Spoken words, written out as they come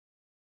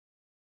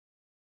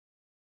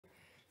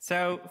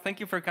So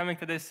thank you for coming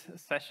to this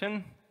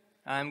session.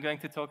 I'm going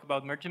to talk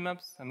about Mergin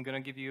Maps. I'm going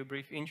to give you a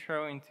brief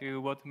intro into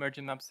what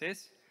Mergin Maps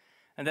is.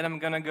 And then I'm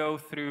going to go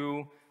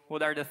through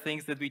what are the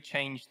things that we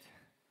changed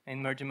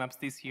in Mergin Maps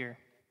this year.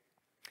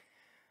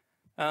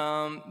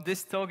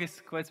 This talk is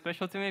quite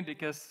special to me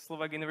because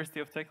Slovak University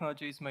of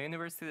Technology is my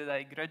university that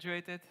I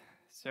graduated.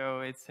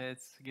 So it's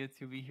good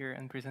to be here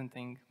and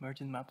presenting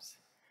Mergin Maps.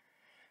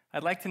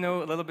 I'd like to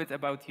know a little bit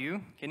about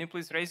you. Can you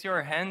please raise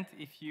your hand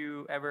if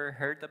you ever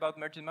heard about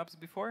Mergin Maps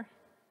before?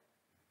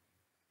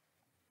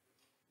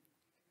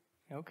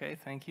 Okay,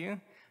 thank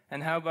you.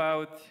 And how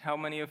about how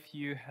many of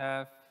you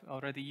have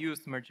already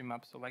used Mergin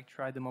Maps, so like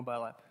tried the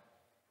mobile app?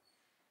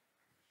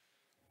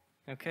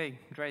 Okay,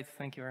 great,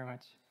 thank you very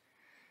much.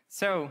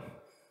 So,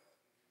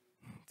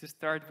 to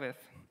start with,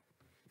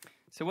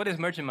 so what is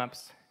Mergin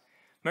Maps?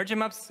 Mergin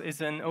Maps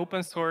is an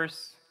open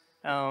source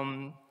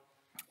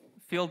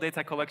field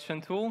data collection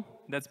tool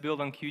that's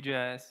built on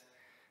QGIS.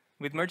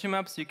 With Mergin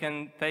Maps, you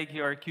can take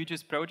your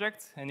QGIS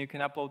projects and you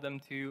can upload them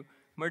to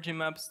Mergin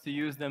Maps to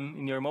use them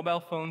in your mobile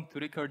phone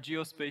to record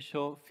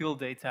geospatial field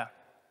data.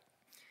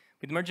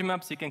 With Mergin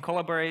Maps, you can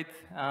collaborate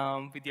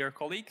with your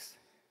colleagues,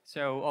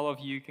 so all of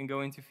you can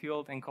go into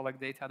field and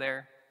collect data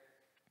there.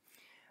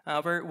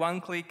 Our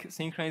one-click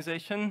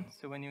synchronization,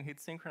 so when you hit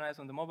synchronize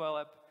on the mobile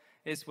app,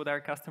 is what our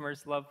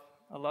customers love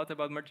a lot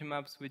about Mergin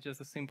Maps. With just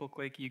a simple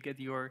click, you get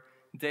your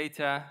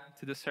data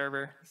to the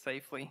server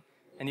safely,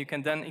 and you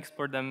can then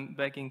export them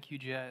back in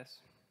QGIS.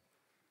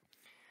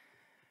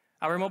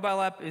 Our mobile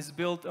app is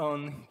built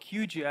on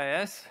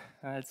QGIS.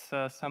 It's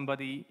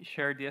somebody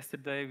shared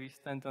yesterday. We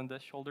stand on the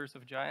shoulders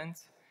of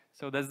giants.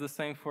 So that's the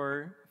same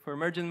for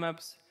Mergin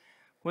Maps.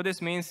 What this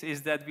means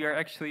is that we are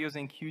actually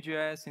using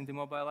QGIS in the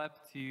mobile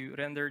app to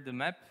render the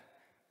map.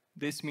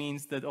 This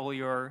means that all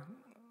your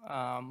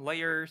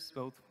layers,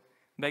 both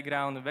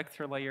background and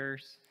vector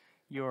layers,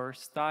 your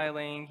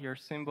styling, your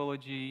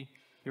symbology,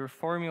 your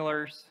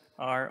formulas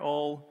are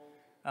all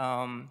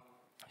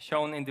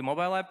shown in the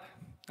mobile app.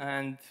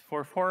 And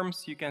for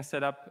forms, you can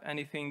set up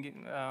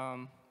anything,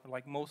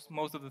 like most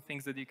of the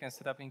things that you can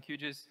set up in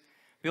QGIS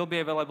will be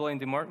available in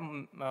the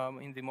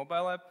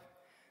mobile app.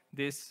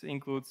 This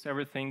includes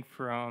everything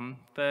from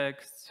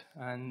text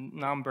and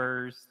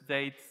numbers,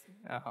 dates,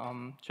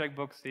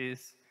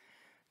 checkboxes,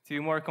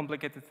 to more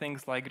complicated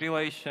things like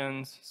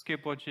relations,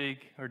 skip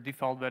logic, or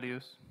default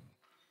values.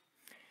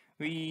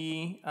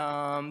 We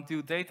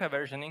do data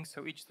versioning,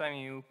 so each time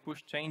you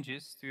push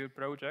changes to your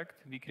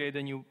project, we create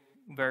a new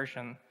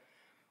version.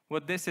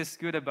 What this is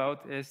good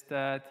about is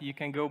that you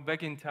can go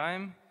back in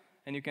time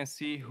and you can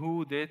see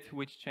who did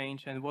which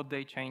change and what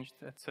they changed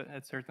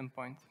at certain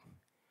point.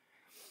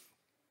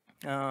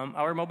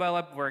 Our mobile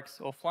app works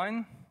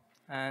offline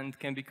and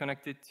can be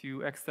connected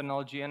to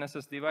external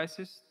GNSS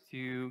devices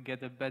to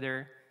get a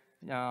better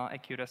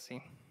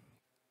accuracy.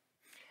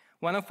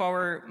 One of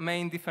our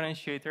main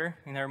differentiator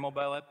in our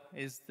mobile app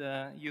is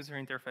the user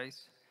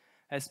interface.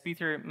 As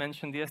Peter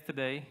mentioned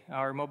yesterday,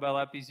 our mobile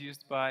app is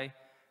used by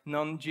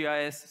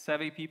non-GIS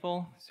savvy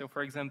people. So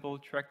for example,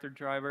 tractor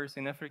drivers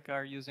in Africa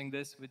are using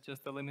this with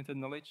just a limited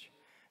knowledge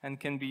and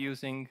can be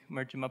using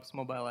Mergin Maps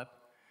mobile app.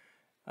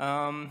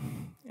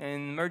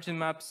 In Mergin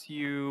Maps,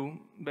 you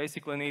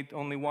basically need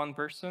only one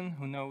person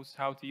who knows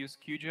how to use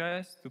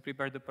QGIS to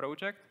prepare the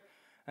project,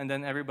 and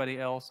then everybody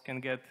else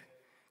can get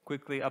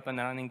quickly up and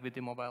running with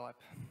the mobile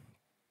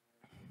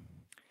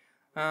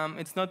app.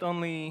 It's not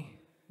only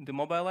the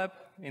mobile app.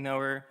 In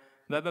our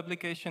web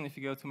application, if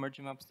you go to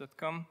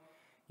merginmaps.com,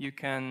 you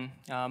can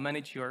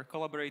manage your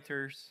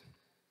collaborators.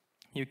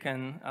 You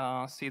can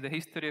see the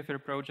history of your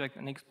project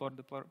and explore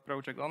the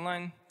project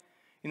online.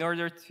 In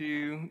order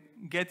to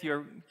get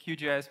your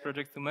QGIS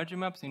project to Mergin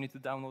Maps, you need to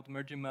download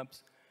Mergin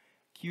Maps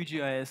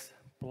QGIS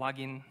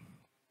plugin.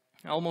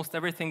 Almost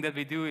everything that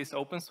we do is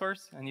open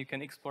source, and you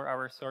can explore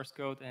our source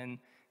code in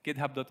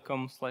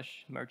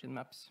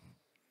github.com/merginmaps.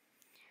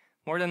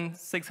 More than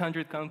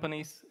 600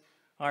 companies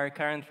are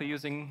currently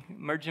using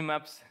Mergin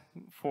Maps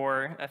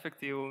for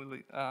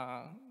effective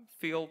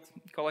field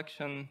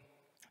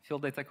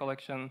data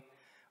collection.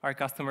 Our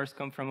customers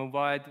come from a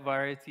wide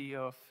variety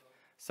of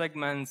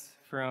segments,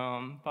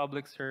 from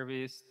public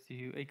service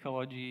to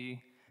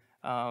ecology,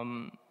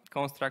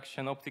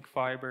 construction, optic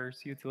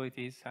fibers,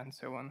 utilities, and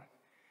so on.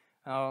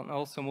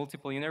 Also,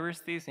 multiple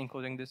universities,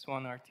 including this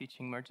one, are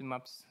teaching Mergin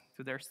Maps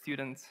to their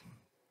students.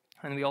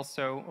 And we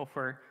also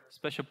offer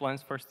special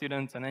plans for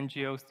students and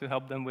NGOs to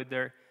help them with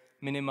their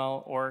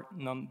minimal or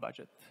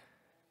non-budget.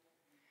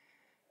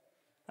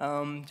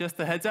 Just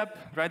a heads up,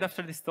 right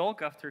after this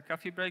talk, after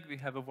coffee break, we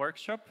have a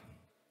workshop.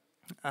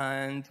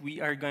 And we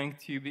are going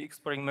to be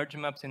exploring Mergin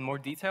Maps in more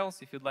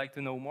details. If you'd like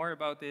to know more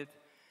about it,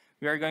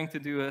 we are going to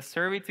do a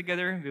survey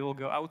together. We will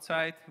go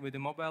outside with the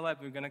mobile app.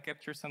 We're going to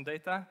capture some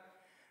data.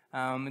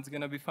 It's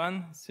going to be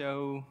fun,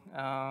 so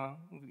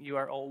you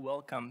are all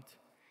welcomed.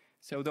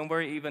 So don't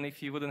worry, even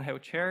if you wouldn't have a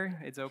chair,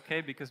 it's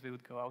okay, because we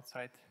would go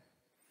outside.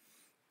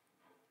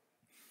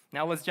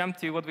 Now let's jump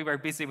to what we were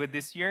busy with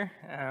this year.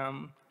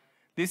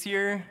 This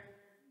year,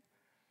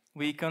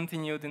 We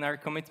continued in our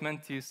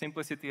commitment to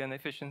simplicity and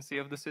efficiency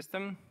of the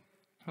system.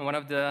 And one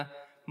of the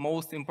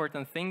most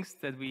important things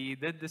that we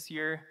did this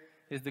year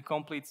is the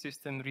complete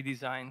system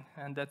redesign,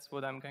 and that's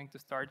what I'm going to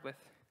start with.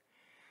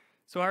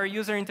 So our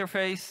user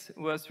interface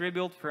was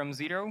rebuilt from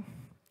zero,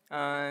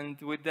 and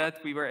with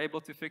that we were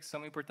able to fix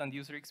some important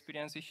user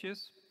experience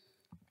issues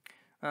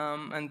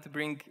and to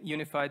bring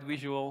unified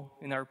visual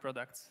in our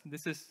products.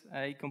 This is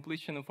a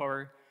completion of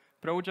our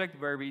project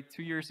where we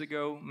 2 years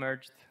ago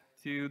merged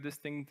two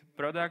distinct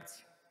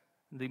products,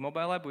 the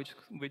mobile app,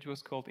 which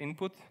was called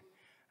Input,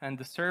 and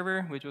the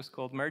server, which was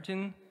called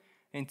Mergin,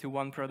 into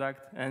one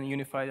product and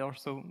unified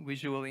also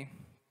visually.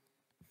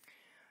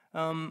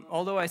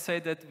 Although I say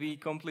that we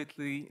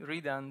completely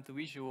redone the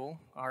visual,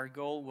 our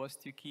goal was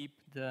to keep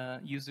the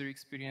user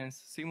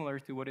experience similar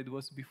to what it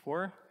was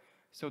before,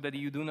 so that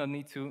you do not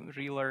need to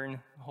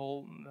relearn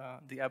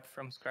the app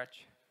from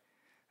scratch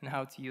and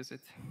how to use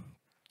it.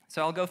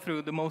 So I'll go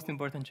through the most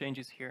important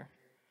changes here.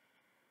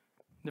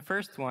 The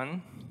first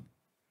one,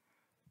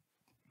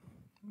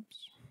 oops.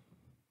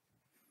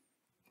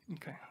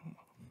 Okay,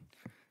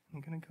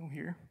 I'm gonna go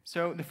here.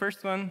 So the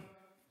first one,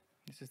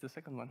 this is the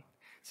second one.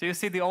 So you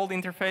see the old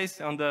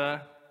interface on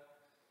the,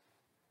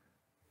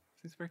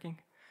 is this working?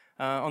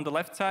 On the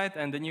left side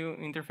and the new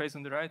interface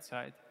on the right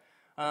side.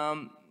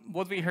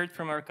 What we heard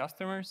from our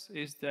customers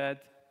is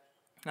that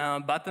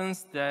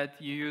buttons that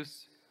you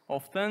use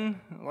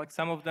often, like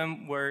some of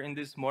them were in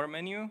this More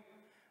menu,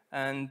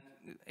 and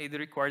it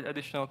required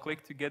additional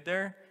click to get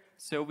there.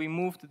 So we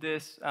moved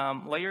this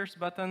Layers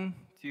button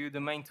to the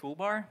main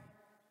toolbar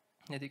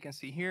that you can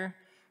see here.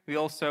 We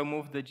also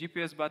moved the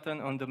GPS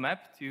button on the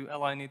map to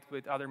align it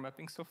with other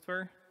mapping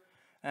software.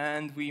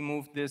 And we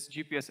moved this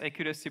GPS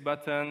accuracy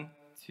button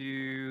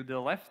to the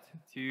left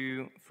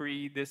to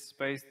free this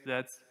space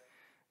that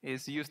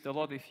is used a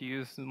lot if you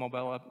use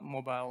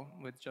mobile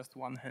with just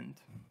one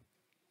hand.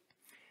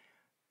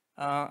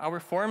 Our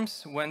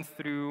forms went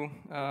through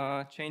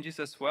changes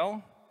as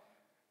well.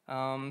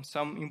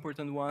 Some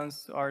important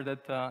ones are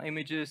that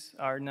images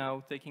are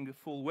now taking the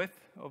full width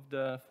of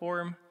the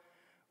form,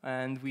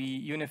 and we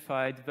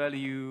unified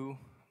value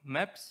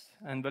maps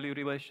and value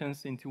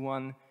relations into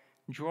one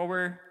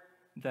drawer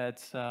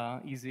that's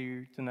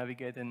easier to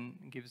navigate and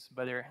gives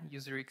better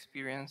user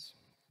experience.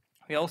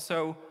 We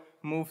also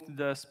moved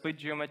the split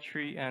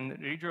geometry and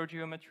redraw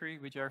geometry,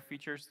 which are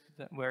features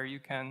where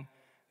you can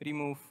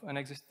remove an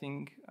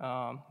existing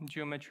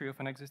geometry of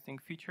an existing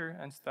feature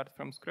and start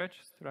from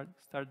scratch,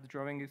 start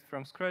drawing it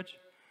from scratch,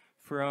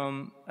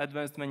 from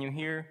advanced menu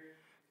here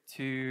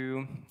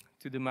to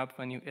the map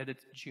when you edit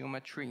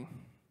geometry.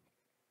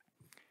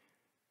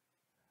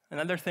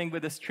 Another thing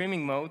with the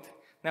streaming mode,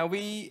 now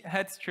we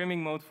had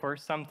streaming mode for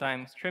some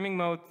time. Streaming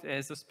mode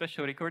is a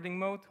special recording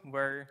mode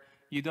where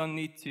you don't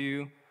need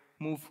to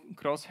move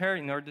crosshair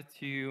in order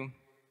to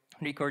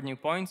record new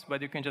points,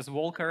 but you can just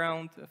walk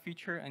around a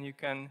feature and you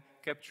can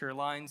capture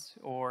lines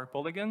or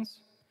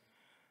polygons.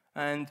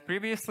 And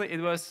previously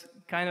it was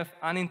kind of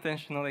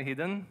unintentionally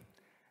hidden,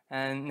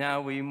 and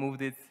now we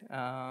moved it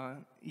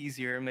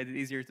made it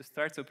easier to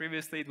start. So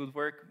previously it would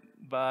work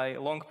by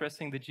long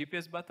pressing the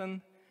GPS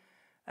button,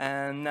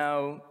 and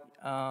now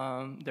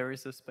there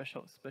is a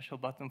special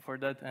button for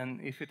that, and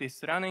if it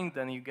is running,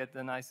 then you get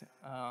the nice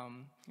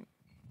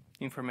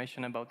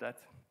information about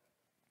that.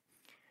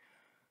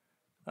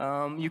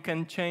 You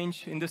can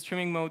change, in the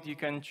streaming mode, you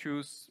can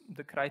choose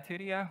the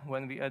criteria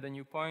when we add a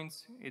new point.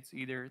 It's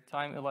either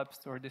time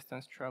elapsed or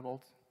distance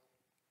traveled.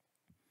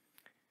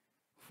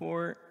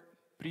 For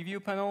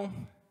preview panel,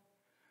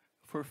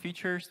 for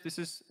features, this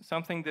is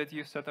something that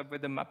you set up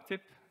with the map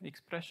tip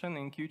expression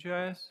in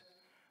QGIS.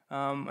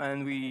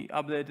 And we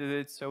updated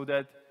it so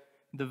that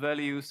the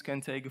values can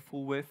take a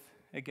full width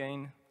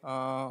again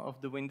of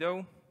the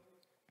window.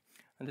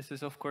 And this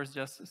is, of course,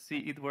 just see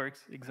it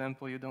works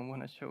example. You don't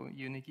want to show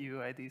unique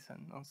UIDs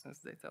and nonsense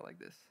data like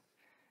this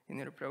in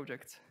your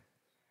project.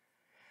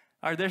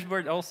 Our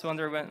dashboard also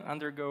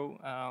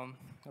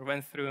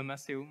went through a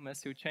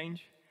massive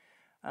change.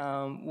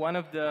 One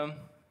of the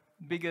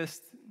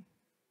biggest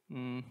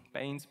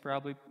pains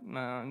probably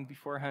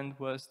beforehand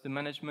was the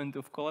management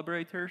of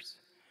collaborators.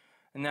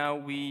 And now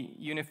we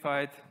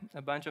unified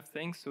a bunch of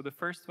things. So the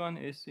first one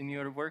is in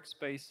your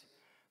workspace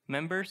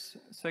members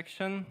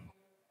section.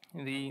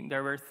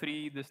 There were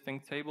 3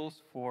 distinct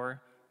tables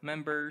for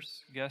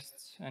members,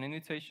 guests, and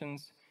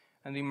invitations,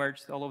 and we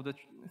merged all of the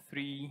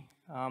 3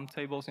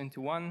 tables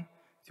into one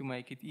to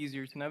make it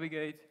easier to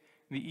navigate.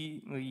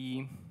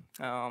 We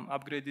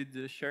upgraded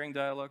the sharing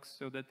dialogues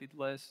so that it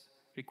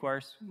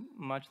requires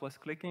much less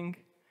clicking.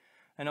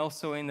 And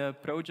also in the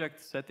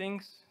project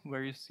settings,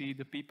 where you see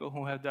the people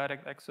who have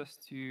direct access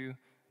to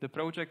the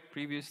project,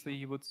 previously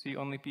you would see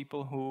only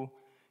people who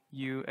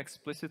you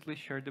explicitly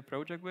shared the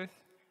project with.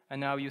 And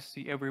now you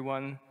see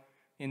everyone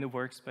in the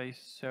workspace,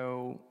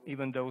 so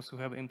even those who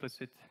have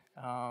implicit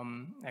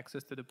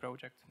access to the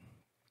project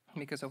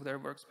because of their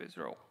workspace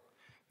role.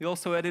 We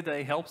also added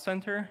a help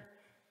center.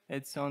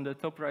 It's on the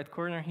top right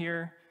corner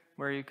here,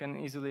 where you can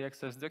easily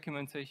access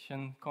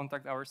documentation,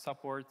 contact our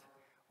support,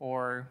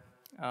 or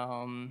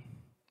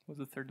was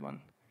the third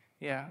one?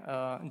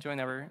 Yeah, join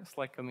our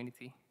Slack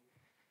community.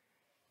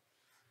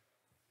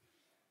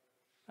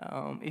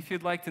 If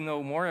you'd like to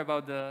know more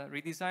about the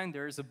redesign,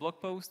 there is a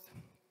blog post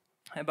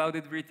about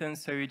it written,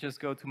 so you just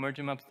go to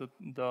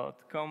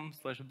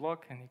merginmaps.com/blog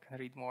and you can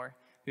read more.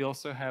 We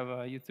also have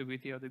a YouTube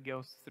video that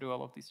goes through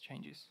all of these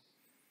changes.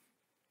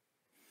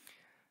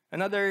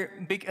 Another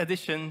big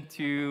addition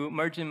to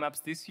Mergin Maps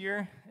this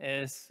year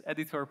is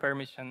editor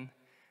permission.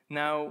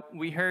 Now,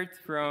 we heard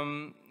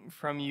from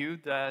you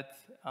that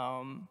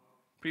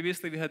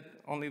previously we had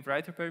only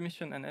writer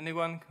permission, and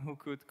anyone who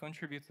could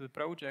contribute to the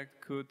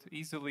project could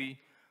easily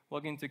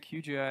log into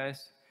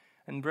QGIS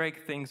and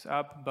break things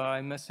up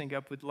by messing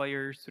up with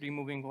layers,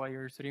 removing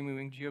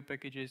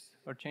geopackages,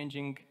 or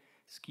changing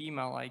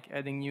schema like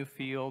adding new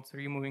fields,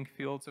 removing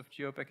fields of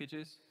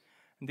geopackages.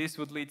 This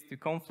would lead to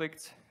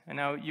conflicts, and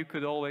now you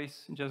could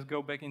always just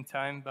go back in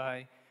time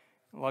by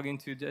logging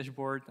to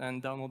dashboard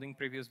and downloading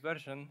previous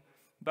version.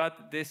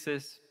 But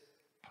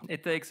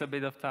it takes a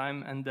bit of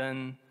time, and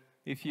then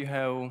if you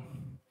have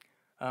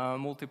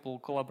multiple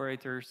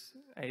collaborators,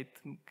 it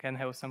can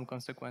have some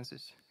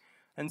consequences.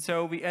 And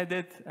so we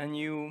added a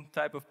new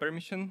type of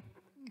permission,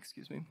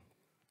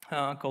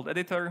 called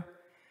editor.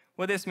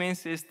 What this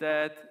means is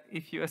that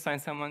if you assign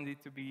somebody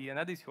to be an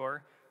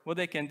editor, what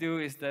they can do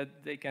is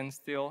that they can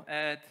still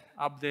add,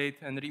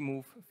 update, and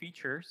remove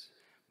features.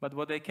 But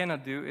what they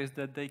cannot do is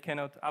that they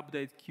cannot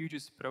update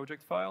QGIS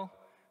project file,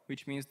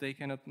 which means they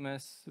cannot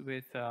mess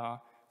with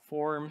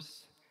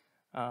forms,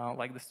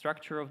 like the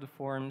structure of the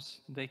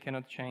forms. They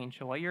cannot change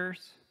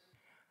layers.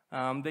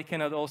 They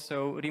cannot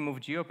also remove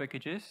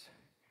geopackages.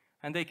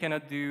 And they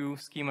cannot do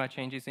schema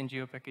changes in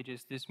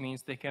geopackages. This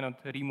means they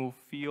cannot remove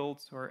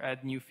fields or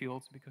add new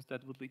fields because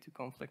that would lead to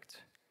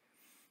conflict.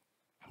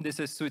 This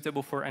is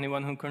suitable for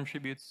anyone who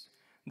contributes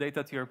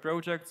data to your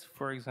projects,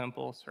 for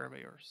example,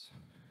 surveyors.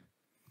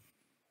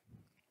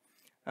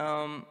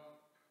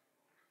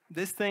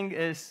 This thing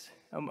is,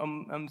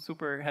 I'm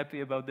super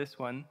happy about this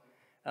one.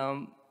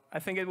 I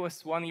think it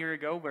was 1 year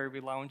ago where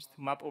we launched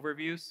map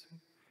overviews.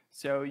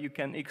 So you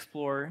can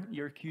explore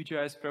your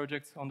QGIS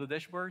projects on the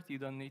dashboard. You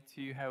don't need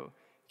to have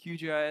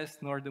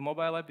QGIS nor the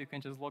mobile app. You can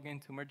just log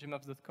into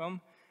merginmaps.com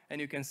and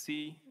you can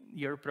see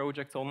your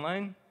project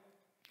online.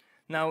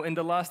 Now, in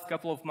the last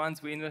couple of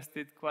months, we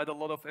invested quite a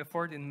lot of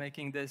effort in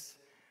making this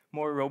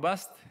more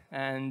robust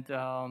and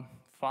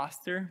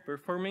faster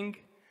performing.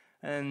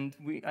 And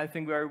I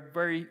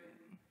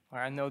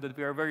know that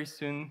we are very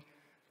soon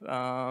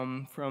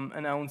from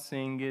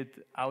announcing it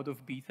out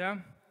of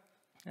beta.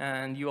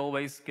 And you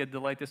always get the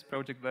latest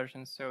project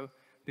version. So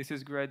this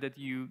is great that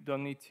you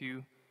don't need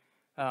to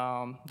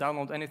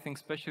download anything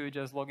special. You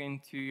just log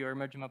into your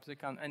Mergin Maps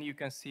account and you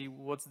can see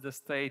what's the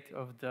state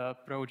of the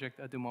project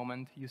at the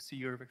moment. You see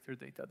your vector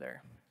data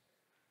there.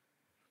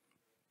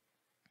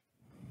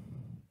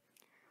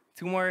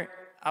 2 more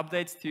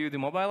updates to the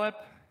mobile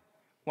app.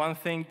 One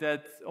thing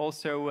that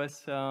also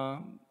was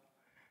a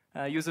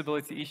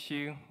usability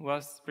issue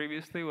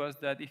previously was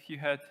that if you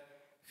had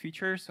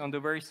features on the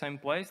very same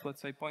place, let's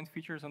say point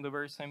features on the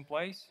very same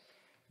place,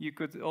 you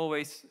could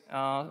always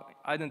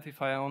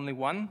identify only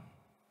one.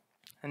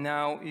 And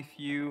now if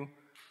you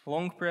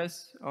long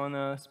press on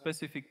a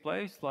specific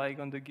place, like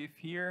on the GIF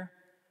here,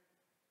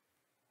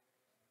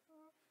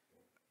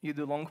 you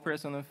do long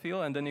press on a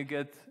field and then you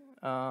get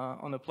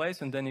on a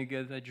place and then you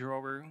get a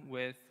drawer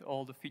with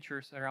all the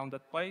features around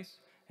that place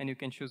and you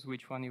can choose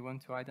which one you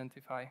want to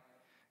identify.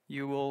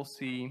 You will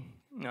see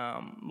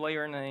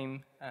layer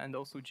name and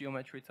also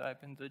geometry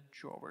type in the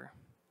drawer.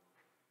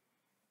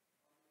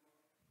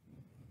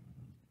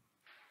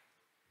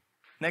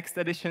 Next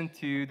addition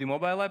to the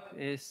mobile app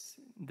is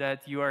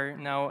that you are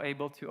now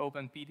able to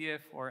open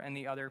PDF or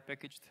any other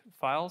packaged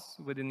files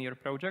within your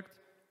project.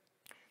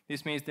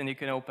 This means then you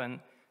can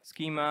open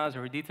schemas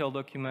or detailed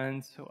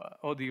documents,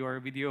 audio or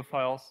video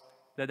files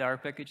that are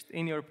packaged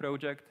in your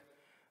project.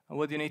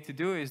 What you need to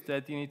do is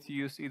that you need to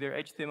use either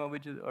HTML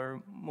widget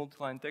or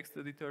multi-line text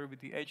editor with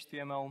the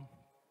HTML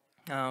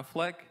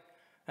flag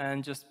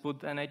and just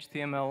put an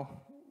HTML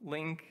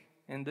link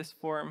in this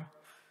form.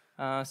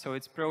 So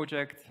it's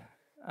project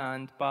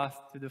and path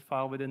to the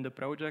file within the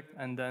project,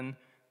 and then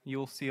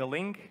you'll see a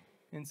link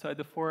inside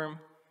the form,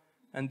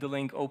 and the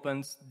link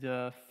opens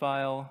the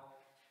file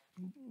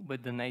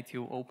with the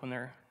native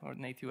opener or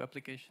native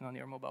application on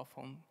your mobile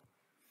phone.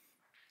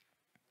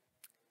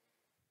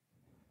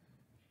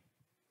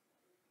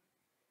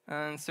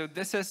 And so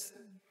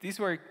these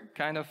were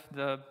kind of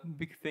the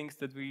big things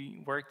that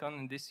we worked on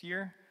in this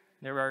year.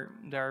 There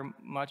are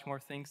much more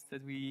things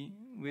that we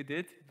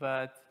did,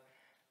 but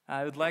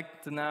I would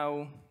like to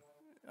now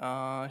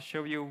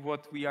show you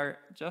what we are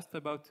just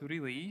about to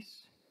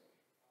release.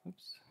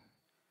 Oops.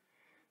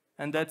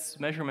 And that's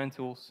measurement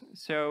tools.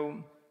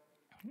 So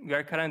we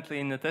are currently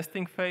in the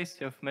testing phase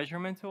of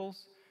measurement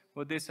tools.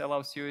 What this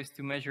allows you is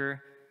to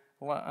measure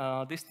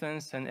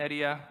distance and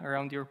area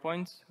around your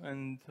points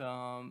and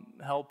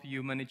help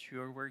you manage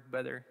your work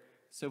better.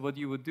 So what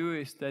you would do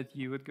is that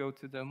you would go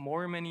to the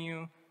More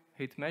menu,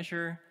 hit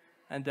Measure,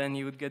 and then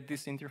you would get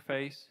this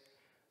interface.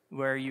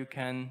 where you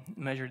can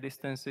measure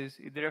distances.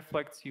 It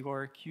reflects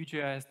your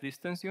QGIS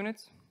distance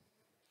units.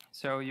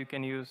 So you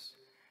can use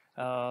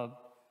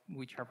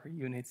whichever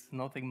units,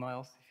 nothing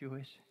miles if you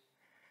wish.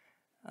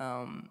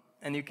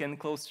 And you can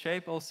close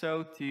shape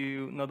also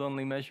to not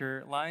only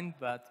measure line,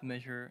 but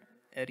measure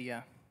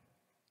area.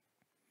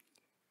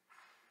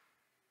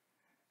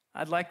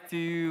 I'd like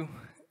to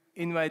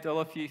invite all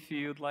of you, if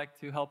you'd like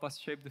to help us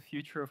shape the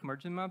future of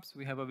Mergin Maps.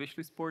 We have a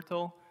wishlist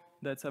portal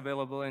that's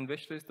available in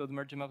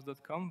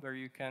wishlist.merginmaps.com, where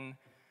you can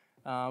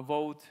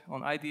vote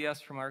on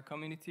ideas from our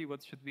community,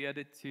 what should be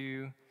added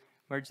to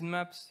Mergin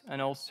Maps,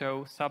 and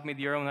also submit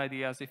your own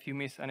ideas if you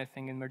miss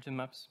anything in Mergin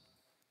Maps.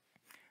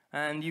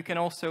 And you can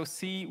also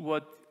see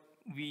what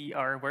we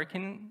are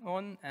working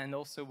on and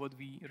also what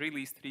we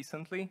released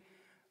recently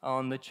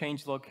on the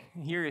changelog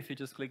here. If you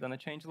just click on the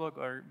changelog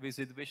or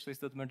visit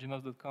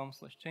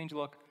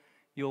wishlist.merginmaps.com/changelog,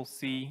 you'll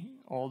see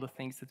all the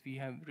things that we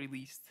have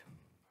released.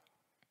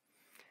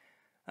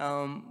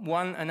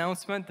 One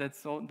announcement that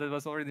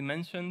was already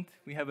mentioned,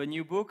 we have a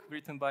new book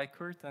written by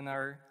Kurt and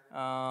our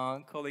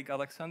colleague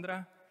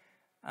Alexandra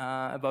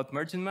about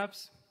Mergin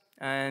Maps.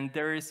 And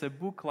there is a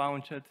book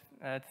launch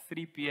at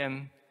 3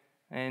 p.m.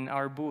 in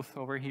our booth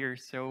over here.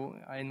 So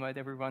I invite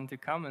everyone to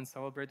come and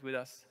celebrate with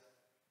us.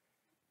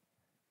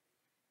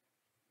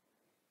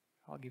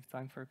 I'll give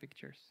time for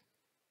pictures.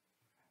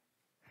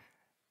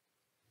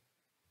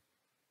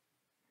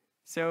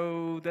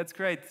 So that's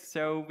great.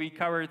 So we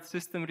covered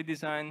system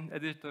redesign,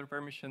 editor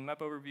permission, map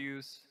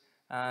overviews,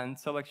 and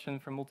selection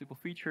from multiple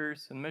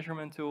features and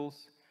measurement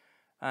tools.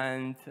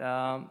 And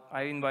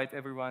I invite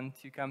everyone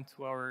to come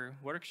to our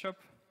workshop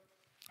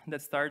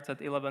that starts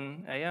at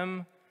 11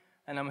 a.m.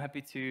 And I'm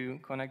happy to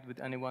connect with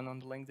anyone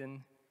on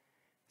LinkedIn.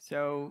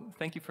 So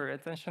thank you for your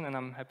attention, and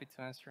I'm happy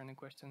to answer any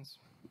questions.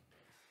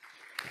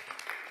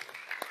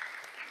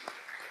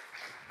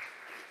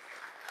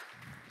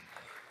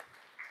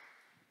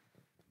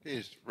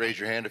 Please raise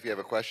your hand if you have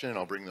a question, and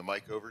I'll bring the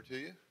mic over to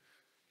you.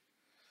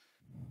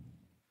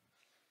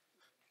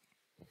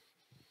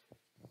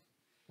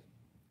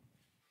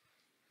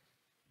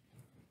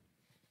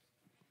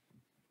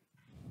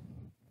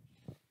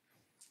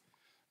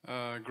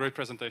 Great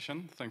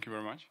presentation. Thank you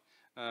very much.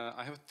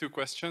 I have two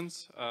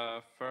questions.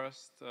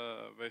 First,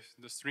 with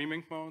the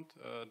streaming mode,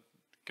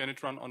 can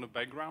it run on the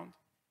background?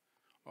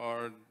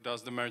 Or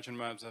does the Mergin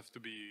Maps have to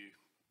be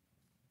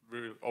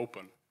really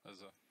open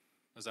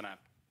as an app?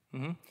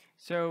 Mm-hmm.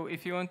 So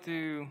if you want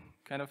to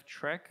kind of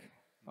track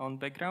on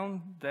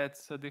background,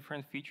 that's a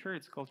different feature.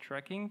 It's called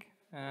tracking,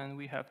 and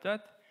we have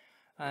that.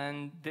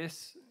 And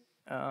this,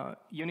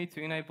 you need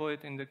to enable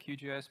it in the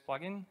QGIS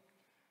plugin.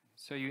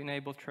 So you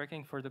enable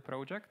tracking for the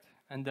project,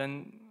 and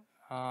then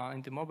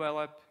in the mobile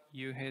app,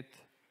 you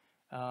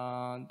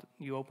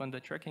open the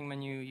tracking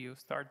menu, you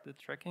start the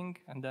tracking,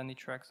 and then it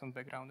tracks on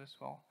background as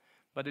well.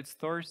 But it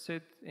stores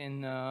it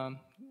in a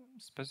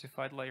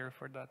specified layer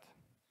for that.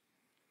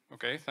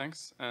 Okay,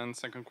 thanks. And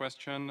second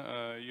question,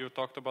 you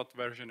talked about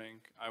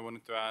versioning. I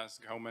wanted to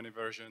ask how many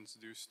versions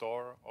do you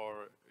store,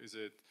 or is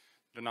it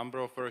the number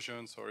of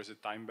versions, or is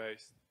it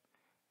time-based?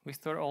 We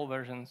store all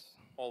versions.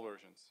 All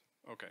versions.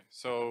 Okay,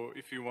 so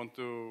if you want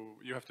to,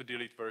 you have to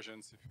delete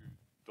versions if you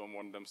don't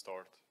want them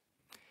stored.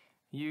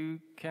 You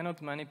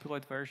cannot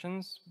manipulate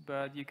versions,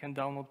 but you can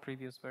download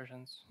previous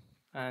versions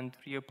and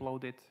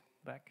re-upload it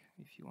back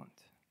if you want.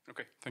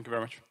 Okay, thank you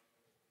very much.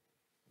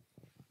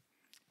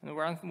 And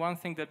one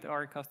thing that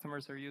our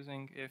customers are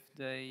using if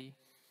they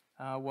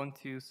want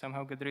to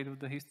somehow get rid of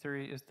the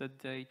history is that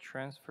they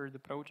transfer the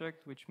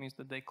project, which means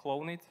that they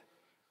clone it,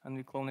 and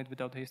we clone it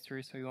without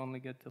history, so you only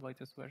get the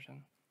latest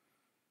version.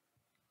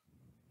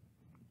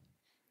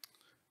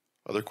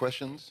 Other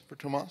questions for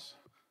Tomas?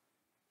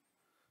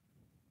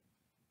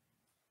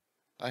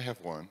 I have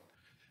one.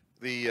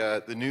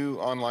 The new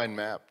online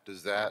map,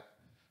 does that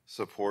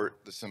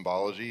support the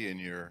symbology in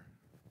your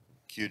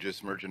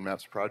QGIS Mergin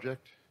Maps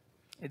project?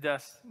 It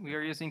does. We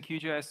are using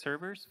QGIS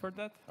servers for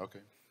that. Okay.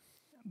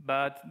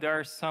 But there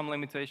are some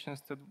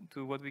limitations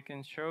to what we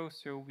can show,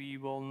 so we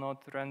will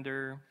not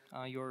render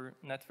your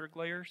network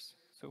layers.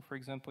 So for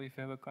example, if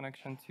you have a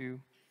connection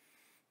to,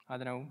 I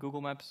don't know,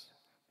 Google Maps,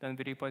 then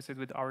we replace it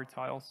with our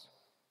tiles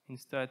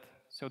instead,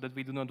 so that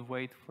we do not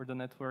wait for the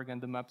network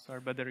and the maps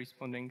are better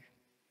responding.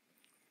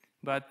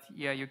 But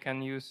yeah, you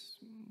can use,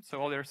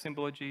 so all your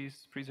symbology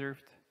is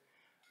preserved,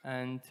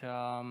 and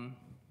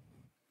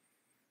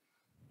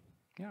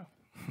yeah.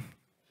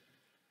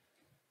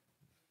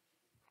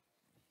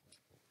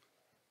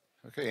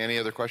 Okay, any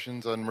other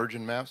questions on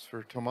Mergin Maps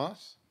for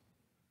Tomas?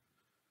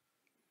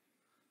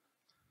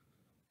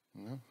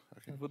 No?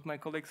 Okay. Would my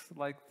colleagues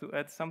like to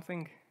add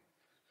something?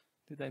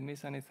 Did I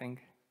miss anything?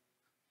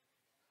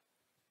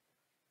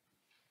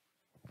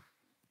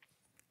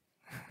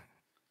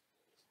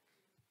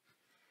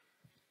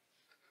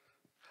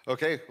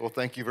 Okay, well,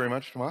 thank you very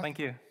much, Tomas. Thank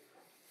you.